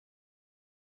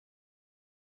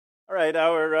All right,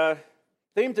 our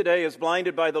theme today is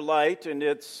Blinded by the Light, and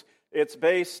it's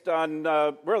based on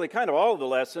really kind of all of the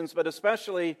lessons, but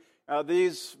especially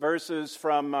these verses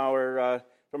from our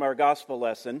gospel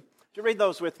lesson. Would you read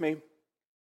those with me?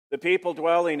 The people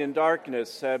dwelling in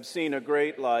darkness have seen a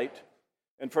great light,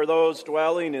 and for those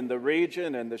dwelling in the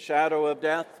region and the shadow of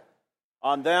death,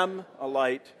 on them a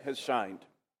light has shined.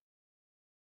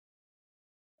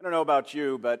 I don't know about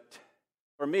you, but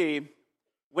for me,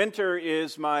 winter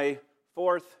is my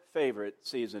fourth favorite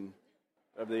season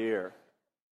of the year.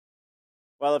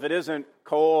 Well, if it isn't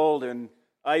cold and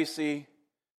icy,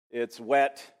 it's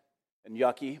wet and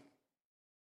yucky.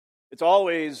 It's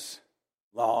always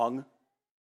long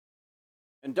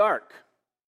and dark.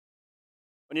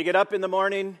 When you get up in the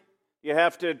morning, you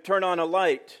have to turn on a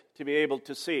light to be able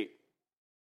to see.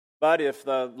 But if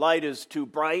the light is too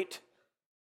bright,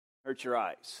 it hurts your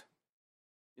eyes.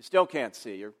 You still can't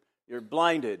see. You're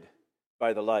blinded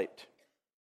by the light.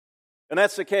 And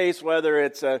that's the case whether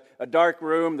it's a dark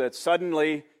room that's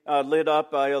suddenly lit up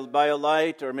by a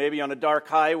light, or maybe on a dark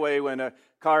highway when a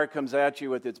car comes at you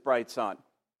with its bright sun.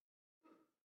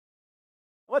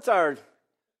 What's our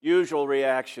usual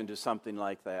reaction to something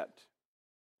like that?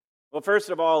 Well, first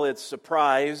of all, it's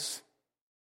surprise.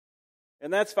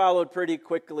 And that's followed pretty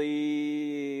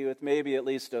quickly with maybe at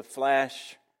least a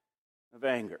flash of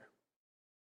anger.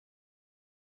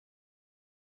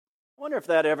 I wonder if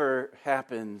that ever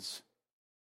happens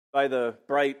by the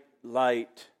bright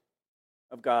light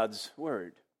of God's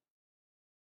Word.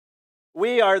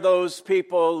 We are those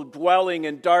people dwelling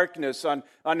in darkness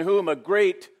on whom a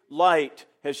great light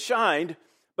has shined,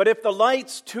 but if the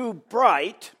light's too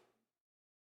bright,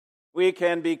 we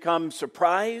can become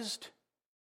surprised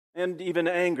and even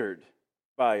angered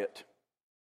by it.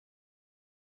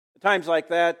 At times like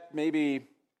that, maybe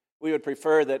we would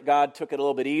prefer that God took it a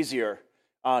little bit easier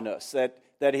on us,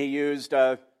 that He used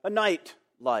a night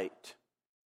light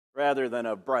rather than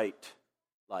a bright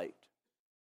light.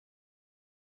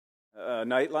 A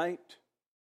night light?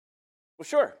 Well,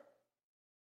 sure.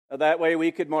 That way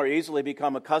we could more easily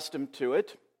become accustomed to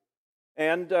it,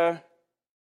 and it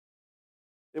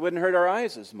wouldn't hurt our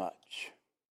eyes as much.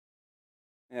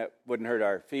 It wouldn't hurt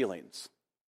our feelings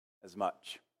as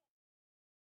much.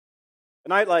 The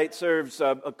nightlight serves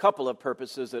a couple of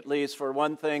purposes, at least. For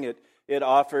one thing, it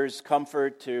offers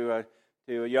comfort to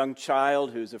a young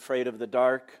child who's afraid of the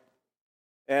dark.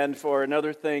 And for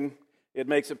another thing, it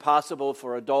makes it possible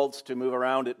for adults to move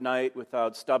around at night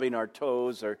without stubbing our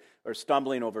toes or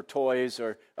stumbling over toys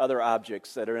or other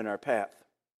objects that are in our path.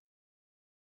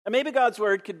 And maybe God's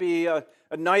Word could be a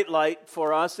nightlight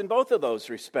for us in both of those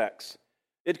respects.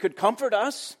 It could comfort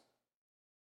us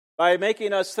by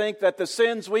making us think that the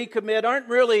sins we commit aren't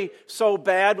really so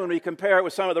bad when we compare it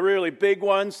with some of the really big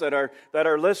ones that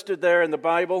are listed there in the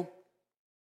Bible.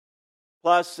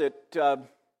 Plus, it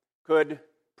could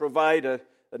provide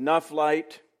enough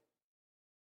light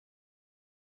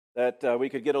that we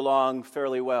could get along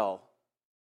fairly well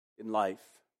in life.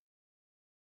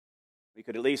 We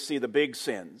could at least see the big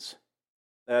sins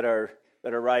that are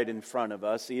right in front of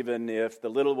us, even if the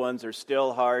little ones are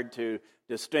still hard to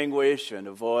distinguish and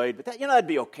avoid. But that'd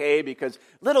be okay, because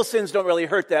little sins don't really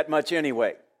hurt that much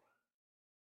anyway.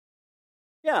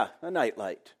 Yeah, a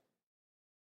nightlight.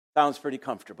 Sounds pretty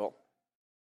comfortable.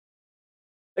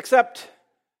 Except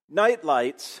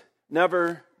nightlights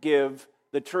never give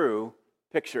the true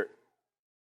picture.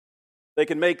 They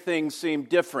can make things seem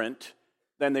different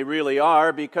than they really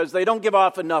are because they don't give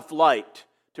off enough light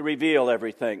to reveal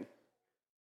everything.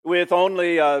 With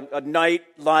only a night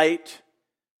light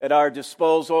at our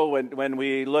disposal, when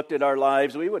we looked at our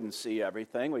lives, we wouldn't see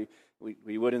everything.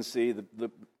 We wouldn't see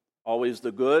always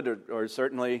the good or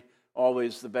certainly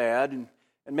always the bad. And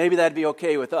maybe that'd be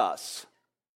okay with us,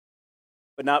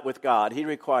 but not with God. He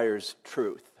requires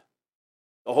truth,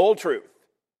 the whole truth,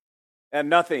 and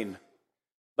nothing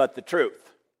but the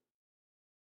truth.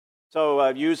 So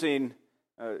using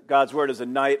God's Word as a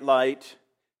night light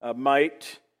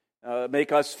might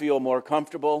make us feel more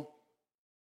comfortable,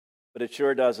 but it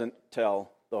sure doesn't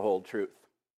tell the whole truth.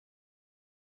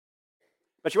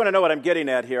 But you want to know what I'm getting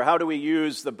at here. How do we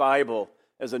use the Bible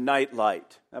as a night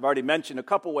light? I've already mentioned a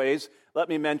couple ways. Let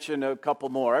me mention a couple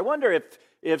more. I wonder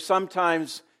if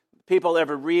sometimes people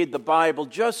ever read the Bible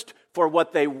just for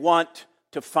what they want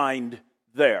to find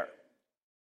there.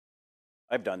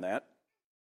 I've done that.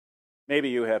 Maybe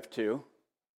you have too.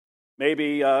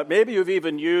 Maybe you've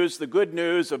even used the good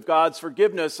news of God's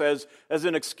forgiveness as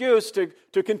an excuse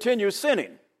to continue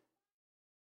sinning.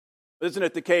 Isn't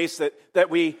it the case that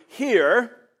we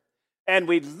hear and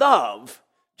we love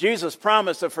Jesus'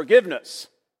 promise of forgiveness?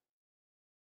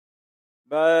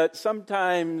 But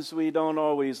sometimes we don't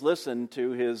always listen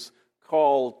to his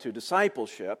call to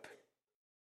discipleship,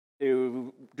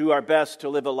 to do our best to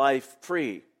live a life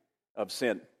free of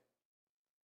sin.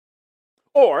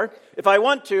 Or, if I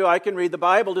want to, I can read the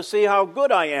Bible to see how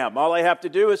good I am. All I have to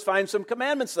do is find some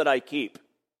commandments that I keep.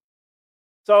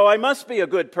 So I must be a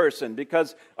good person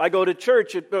because I go to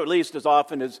church at least as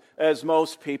often as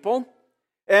most people.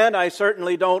 And I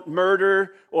certainly don't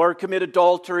murder or commit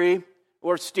adultery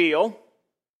or steal.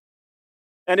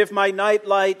 And if my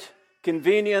nightlight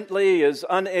conveniently is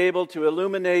unable to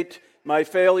illuminate my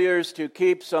failures to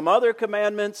keep some other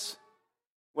commandments,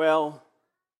 well,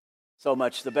 so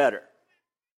much the better.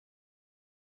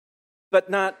 But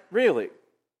not really.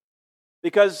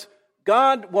 Because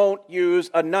God won't use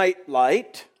a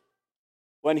nightlight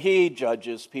when he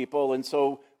judges people, and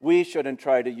so we shouldn't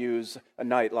try to use a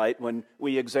nightlight when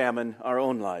we examine our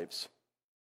own lives.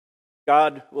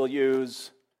 God will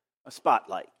use a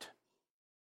spotlight,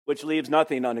 which leaves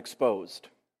nothing unexposed.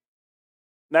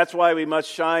 And that's why we must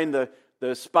shine the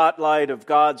spotlight of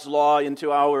God's law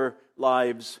into our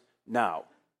lives now.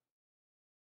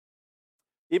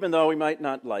 Even though we might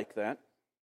not like that,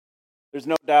 there's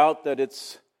no doubt that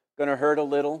it's going to hurt a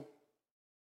little.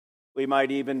 We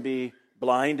might even be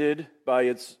blinded by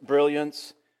its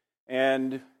brilliance,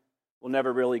 and we'll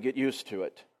never really get used to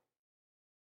it.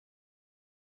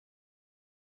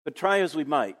 But try as we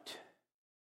might,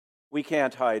 we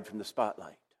can't hide from the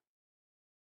spotlight.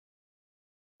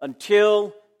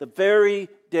 Until the very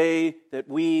day that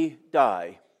we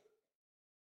die,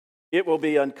 it will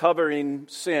be uncovering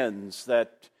sins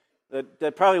that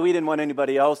probably we didn't want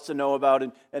anybody else to know about,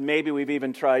 and maybe we've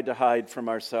even tried to hide from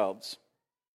ourselves.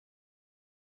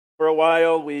 For a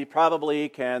while, we probably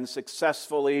can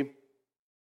successfully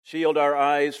shield our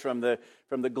eyes from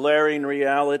the glaring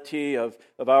reality of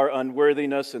our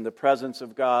unworthiness in the presence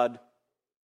of God.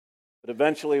 But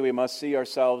eventually, we must see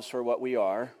ourselves for what we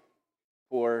are,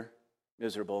 poor,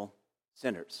 miserable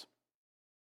sinners.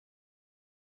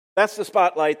 That's the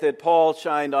spotlight that Paul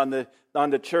shined on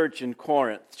the church in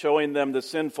Corinth, showing them the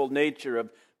sinful nature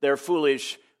of their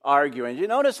foolish arguing. You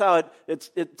notice how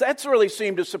that's really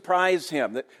seemed to surprise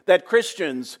him, that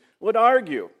Christians would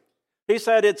argue. He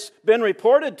said, "It's been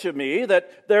reported to me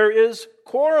that there is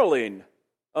quarreling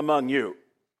among you."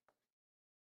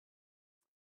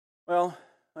 Well,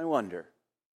 I wonder,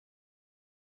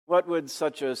 what would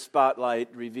such a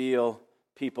spotlight reveal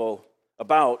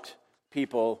about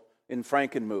people in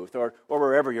Frankenmuth or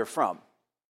wherever you're from?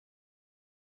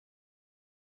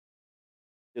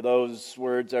 Do those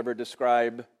words ever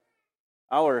describe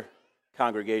our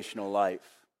congregational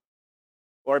life?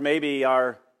 Or maybe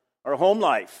our home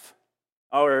life,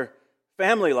 our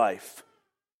family life?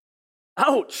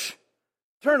 Ouch!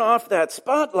 Turn off that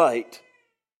spotlight.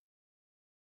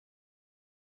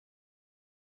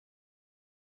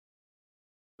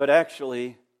 But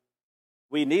actually,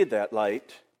 we need that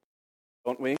light,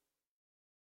 don't we?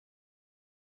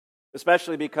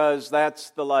 Especially because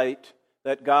that's the light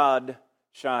that God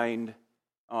shined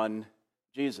on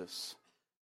Jesus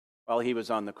while he was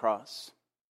on the cross.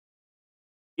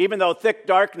 Even though thick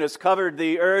darkness covered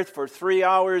the earth for 3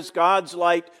 hours, God's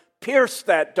light pierced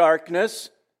that darkness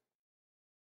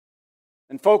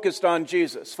and focused on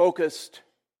Jesus, focused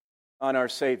on our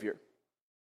Savior.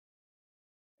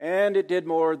 And it did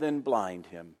more than blind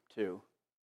him, too.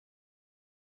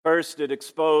 First, it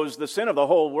exposed the sin of the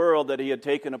whole world that he had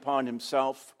taken upon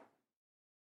himself.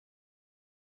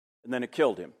 And then it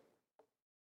killed him,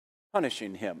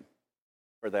 punishing him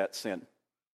for that sin.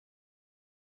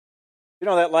 You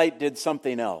know, that light did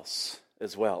something else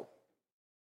as well.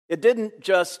 It didn't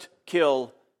just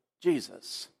kill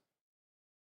Jesus.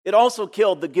 It also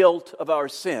killed the guilt of our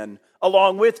sin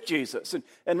along with Jesus.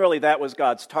 And really, that was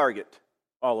God's target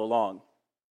all along.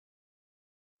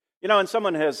 You know, when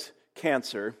someone has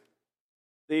cancer,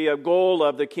 the goal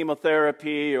of the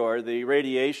chemotherapy or the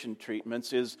radiation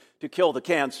treatments is to kill the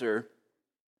cancer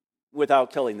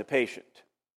without killing the patient.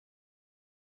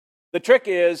 The trick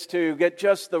is to get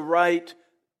just the right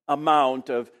amount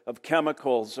of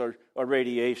chemicals or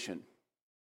radiation.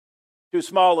 Too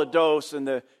small a dose and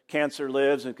the cancer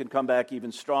lives and can come back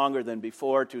even stronger than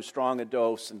before. Too strong a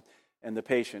dose and the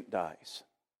patient dies.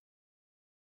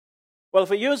 Well, if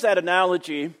we use that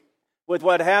analogy with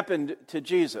what happened to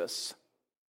Jesus,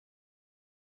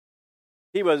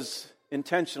 he was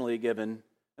intentionally given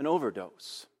an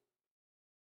overdose.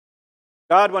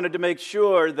 God wanted to make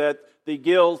sure that the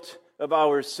guilt of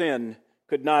our sin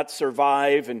could not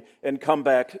survive and come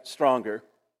back stronger.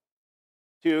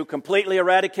 To completely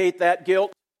eradicate that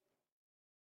guilt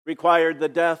required the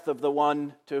death of the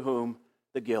one to whom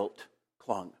the guilt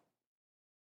clung.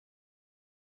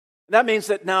 That means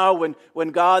that now when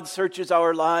God searches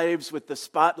our lives with the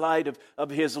spotlight of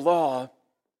His law,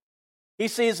 He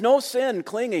sees no sin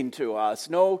clinging to us,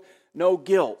 no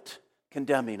guilt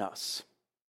condemning us.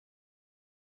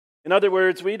 In other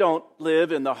words, we don't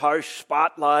live in the harsh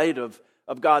spotlight of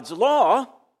God's law,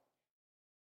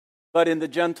 but in the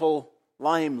gentle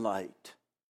limelight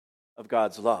of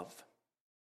God's love.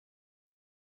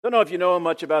 Don't know if you know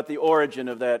much about the origin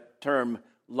of that term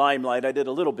limelight. I did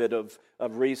a little bit of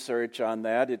research on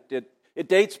that. It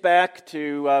dates back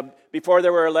to before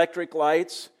there were electric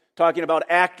lights, talking about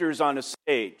actors on a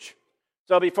stage.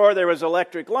 So before there was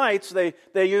electric lights,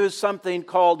 they used something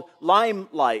called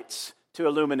limelights to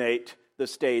illuminate the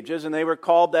stages, and they were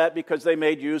called that because they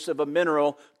made use of a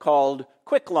mineral called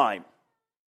quicklime.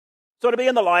 So to be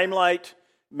in the limelight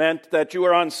meant that you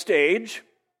were on stage.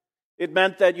 It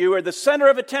meant that you were the center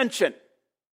of attention.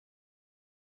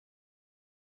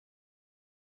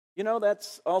 You know,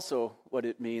 that's also what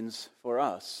it means for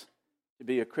us to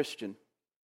be a Christian.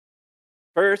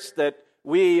 First, that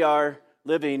we are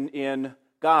living in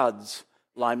God's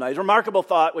limelight. Remarkable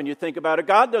thought when you think about it.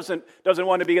 God doesn't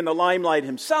want to be in the limelight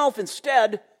Himself.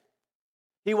 Instead,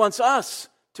 He wants us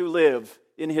to live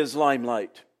in His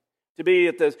limelight, to be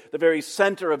at the very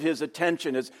center of His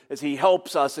attention as He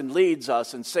helps us and leads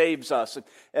us and saves us.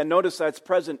 And notice that's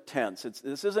present tense.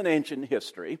 This isn't ancient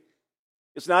history.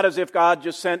 It's not as if God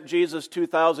just sent Jesus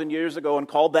 2,000 years ago and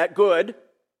called that good.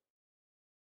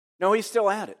 No, He's still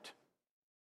at it.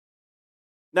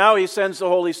 Now He sends the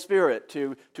Holy Spirit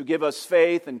to give us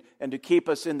faith and to keep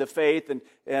us in the faith.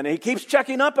 And He keeps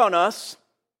checking up on us,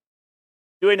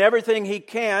 doing everything He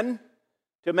can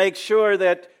to make sure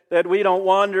that we don't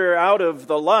wander out of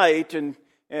the light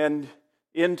and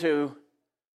into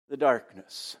the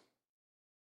darkness.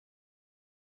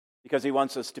 Because He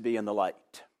wants us to be in the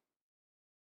light.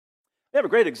 We have a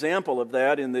great example of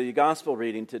that in the gospel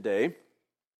reading today.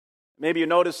 Maybe you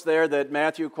noticed there that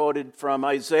Matthew quoted from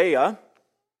Isaiah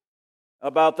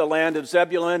about the land of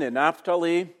Zebulun and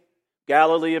Naphtali,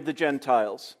 Galilee of the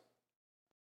Gentiles.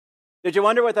 Did you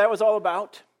wonder what that was all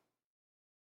about?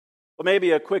 Well,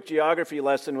 maybe a quick geography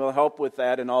lesson will help with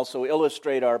that and also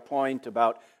illustrate our point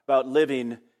about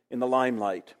living in the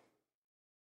limelight.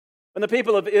 When the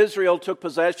people of Israel took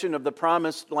possession of the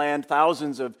promised land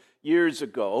thousands of years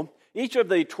ago, each of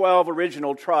the 12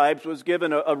 original tribes was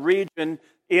given a region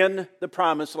in the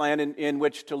promised land in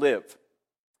which to live.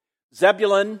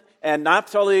 Zebulun and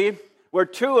Naphtali were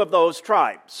two of those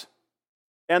tribes.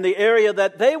 And the area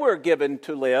that they were given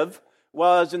to live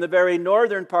was in the very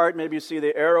northern part. Maybe you see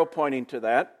the arrow pointing to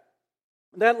that.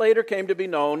 That later came to be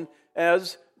known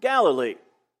as Galilee.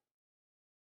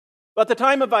 But at the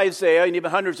time of Isaiah, and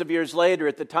even hundreds of years later,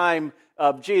 at the time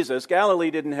of Jesus,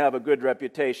 Galilee didn't have a good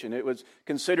reputation. It was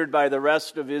considered by the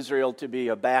rest of Israel to be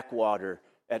a backwater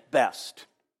at best.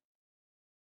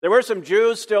 There were some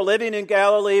Jews still living in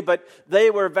Galilee, but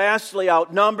they were vastly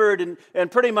outnumbered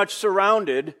and pretty much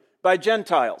surrounded by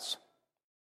Gentiles.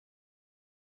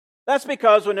 That's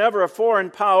because whenever a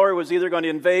foreign power was either going to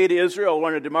invade Israel or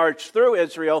wanted to march through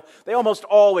Israel, they almost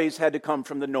always had to come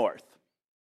from the north.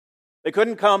 They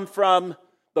couldn't come from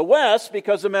the west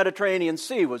because the Mediterranean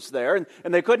Sea was there,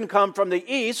 and they couldn't come from the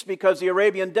east because the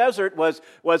Arabian desert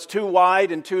was too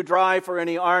wide and too dry for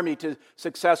any army to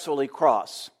successfully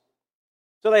cross.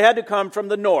 So they had to come from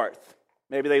the north.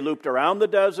 Maybe they looped around the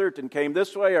desert and came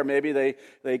this way, or maybe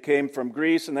they came from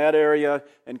Greece in that area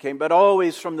and came, but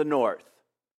always from the north,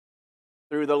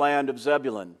 through the land of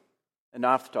Zebulun and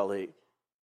Naphtali.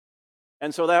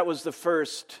 And so that was the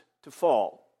first to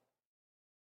fall.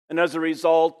 And as a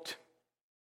result,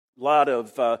 a lot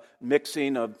of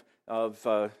mixing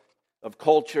of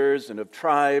cultures and of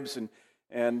tribes,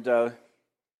 and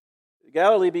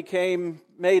Galilee became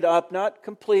made up, not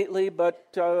completely, but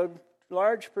a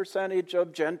large percentage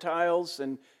of Gentiles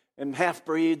and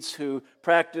half-breeds who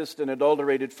practiced an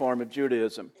adulterated form of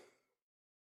Judaism.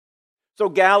 So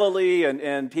Galilee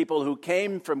and people who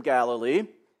came from Galilee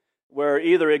were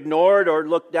either ignored or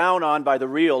looked down on by the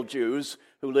real Jews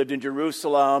who lived in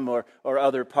Jerusalem or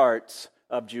other parts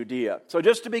of Judea. So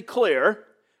just to be clear,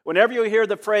 whenever you hear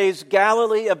the phrase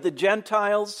Galilee of the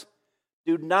Gentiles,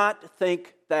 do not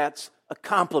think that's a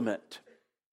compliment.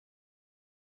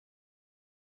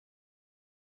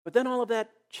 But then all of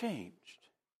that changed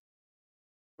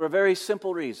for a very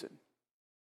simple reason.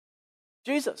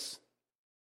 Jesus.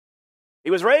 He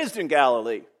was raised in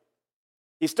Galilee.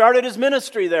 He started his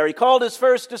ministry there. He called his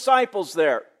first disciples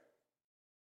there.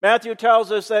 Matthew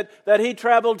tells us that he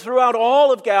traveled throughout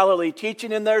all of Galilee,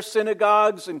 teaching in their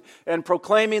synagogues and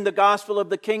proclaiming the gospel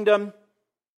of the kingdom.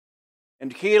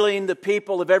 and healing the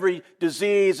people of every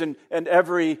disease and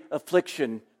every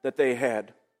affliction that they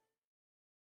had.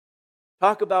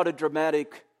 Talk about a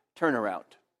dramatic turnaround.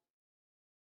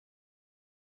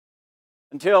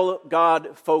 Until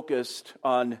God focused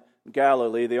on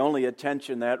Galilee, the only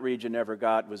attention that region ever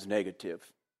got was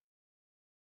negative.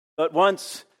 But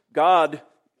once God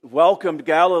welcomed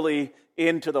Galilee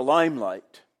into the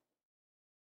limelight,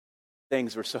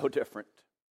 things were so different.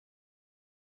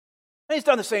 And He's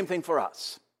done the same thing for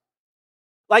us.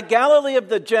 Like Galilee of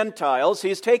the Gentiles,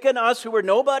 He's taken us who were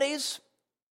nobodies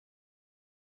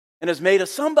and has made us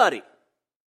somebody.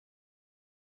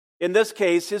 In this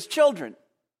case, His children.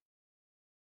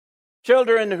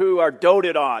 Children who are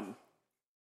doted on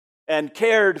and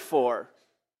cared for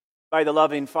by the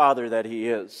loving Father that He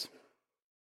is.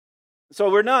 So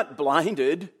we're not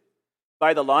blinded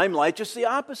by the limelight, just the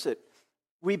opposite.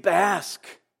 We bask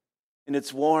in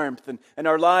its warmth, and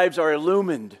our lives are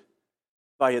illumined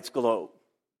by its glow.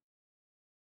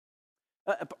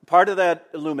 Part of that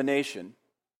illumination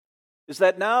is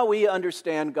that now we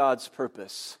understand God's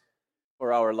purpose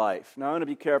for our life. Now, I want to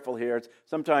be careful here.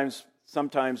 Sometimes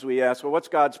we ask, well, what's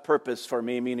God's purpose for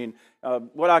me? Meaning,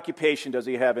 what occupation does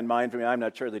He have in mind for me? I'm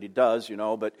not sure that He does,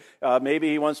 but maybe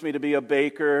He wants me to be a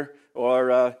baker or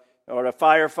a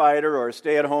firefighter or a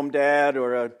stay-at-home dad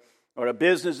or a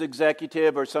business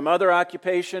executive or some other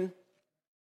occupation.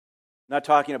 I'm not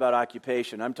talking about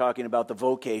occupation. I'm talking about the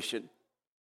vocation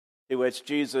to which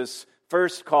Jesus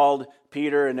first called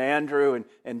Peter and Andrew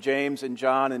and James and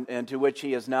John, and to which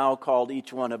He has now called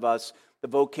each one of us, the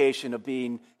vocation of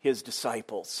being His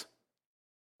disciples,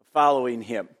 following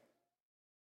Him.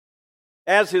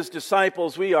 As His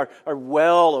disciples, we are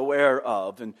well aware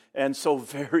of and so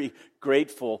very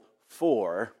grateful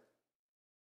for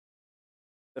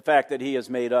the fact that He has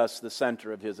made us the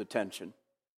center of His attention.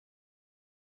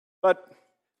 But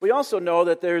we also know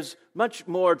that there's much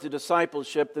more to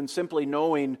discipleship than simply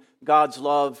knowing God's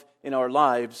love in our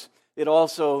lives. It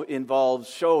also involves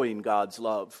showing God's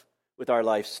love with our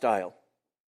lifestyle.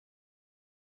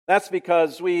 That's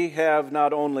because we have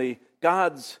not only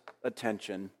God's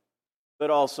attention,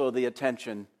 but also the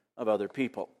attention of other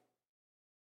people.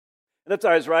 And as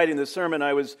I was writing this sermon,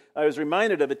 I was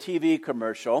reminded of a TV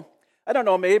commercial. I don't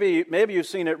know, maybe you've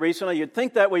seen it recently. You'd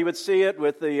think that we would see it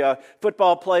with the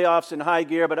football playoffs in high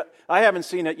gear, but I haven't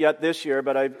seen it yet this year,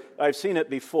 but I've seen it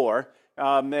before.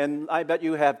 And I bet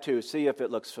you have too. See if it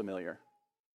looks familiar.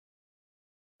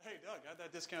 Hey, Doug, how'd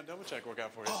that discount double check work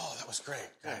out for you? Oh, that was great.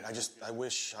 I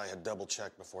wish I had double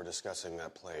checked before discussing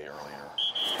that play earlier.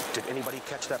 Did anybody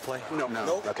catch that play? No.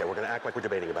 Okay, we're going to act like we're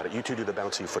debating about it. You two do the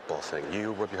bouncy football thing.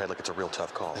 You rub your head like it's a real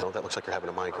tough call. No, that looks like you're having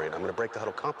a migraine. I'm going to break the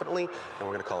huddle confidently, and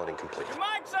we're going to call it incomplete. Your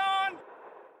mic's on!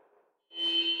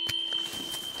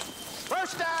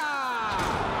 First down!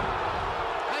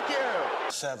 Thank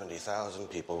you! 70,000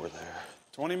 people were there.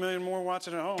 20 million more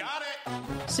watching at home. Got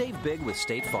it! Save big with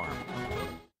State Farm.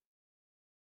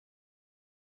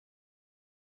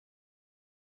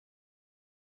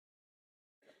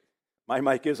 My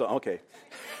mic is on. Okay.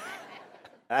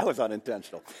 That was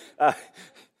unintentional.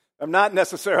 I'm not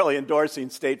necessarily endorsing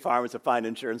State Farm as a fine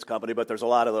insurance company, but there's a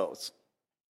lot of those.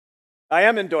 I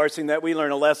am endorsing that we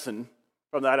learn a lesson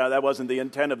from that. That wasn't the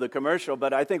intent of the commercial,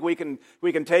 but I think we can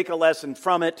take a lesson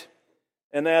from it,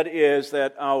 and that is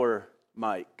that our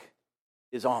mic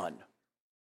is on.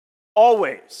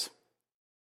 Always.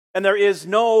 And there is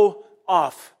no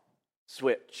off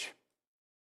switch.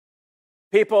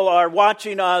 People are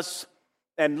watching us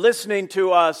and listening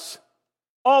to us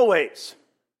always.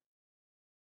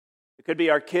 It could be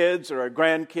our kids or our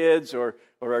grandkids or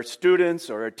our students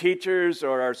or our teachers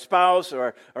or our spouse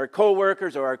or our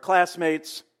co-workers or our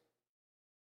classmates.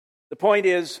 The point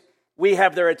is, we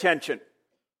have their attention.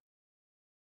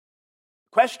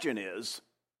 The question is,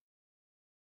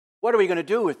 what are we going to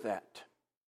do with that?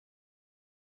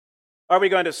 Are we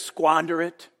going to squander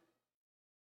it?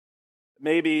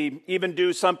 Maybe even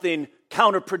do something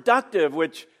counterproductive,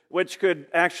 which could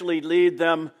actually lead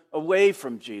them away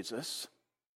from Jesus?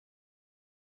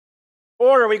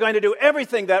 Or are we going to do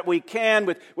everything that we can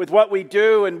with what we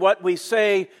do and what we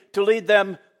say to lead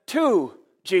them to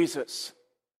Jesus,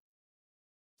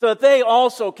 so that they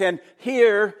also can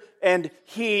hear and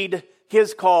heed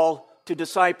His call to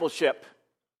discipleship,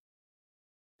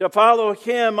 to follow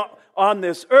Him on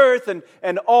this earth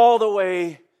and all the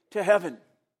way to heaven?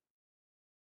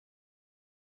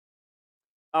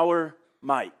 Our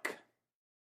mic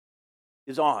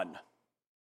is on.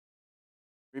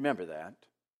 Remember that.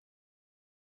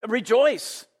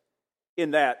 Rejoice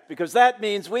in that, because that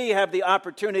means we have the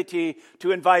opportunity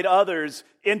to invite others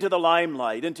into the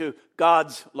limelight, into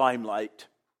God's limelight.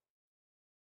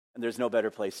 and there's no better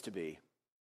place to be.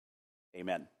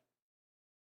 Amen.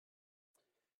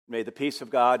 May the peace of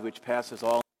God, which passes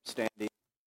all understanding,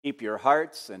 keep your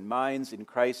hearts and minds in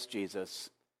Christ Jesus.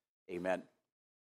 Amen.